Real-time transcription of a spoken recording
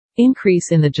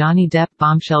Increase in the Johnny Depp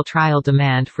bombshell trial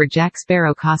demand for Jack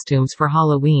Sparrow costumes for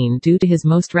Halloween due to his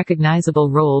most recognizable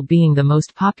role being the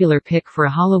most popular pick for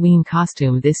a Halloween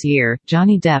costume this year.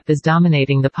 Johnny Depp is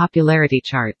dominating the popularity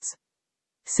charts.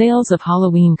 Sales of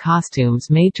Halloween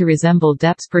costumes made to resemble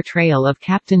Depp's portrayal of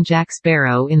Captain Jack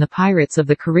Sparrow in the Pirates of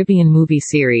the Caribbean movie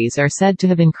series are said to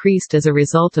have increased as a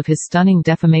result of his stunning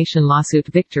defamation lawsuit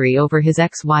victory over his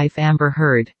ex-wife Amber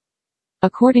Heard.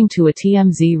 According to a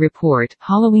TMZ report,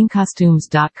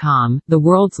 HalloweenCostumes.com, the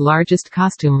world's largest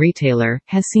costume retailer,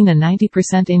 has seen a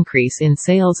 90% increase in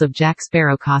sales of Jack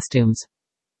Sparrow costumes.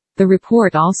 The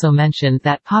report also mentioned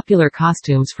that popular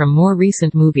costumes from more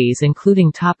recent movies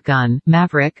including Top Gun,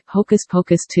 Maverick, Hocus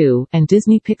Pocus 2, and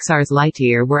Disney Pixar's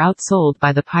Lightyear were outsold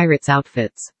by the Pirates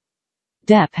outfits.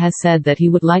 Depp has said that he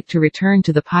would like to return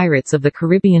to the Pirates of the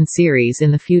Caribbean series in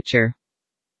the future.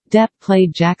 Depp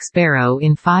played Jack Sparrow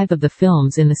in 5 of the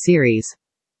films in the series.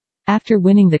 After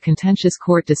winning the contentious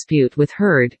court dispute with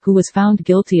Heard, who was found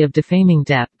guilty of defaming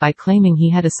Depp by claiming he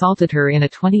had assaulted her in a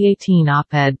 2018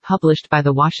 op-ed published by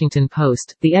The Washington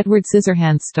Post, the Edward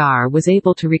Scissorhands star was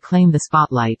able to reclaim the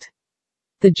spotlight.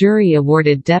 The jury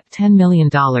awarded Depp $10 million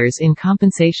in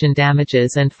compensation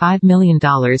damages and $5 million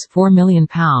 (£4 million)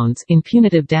 in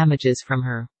punitive damages from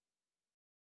her.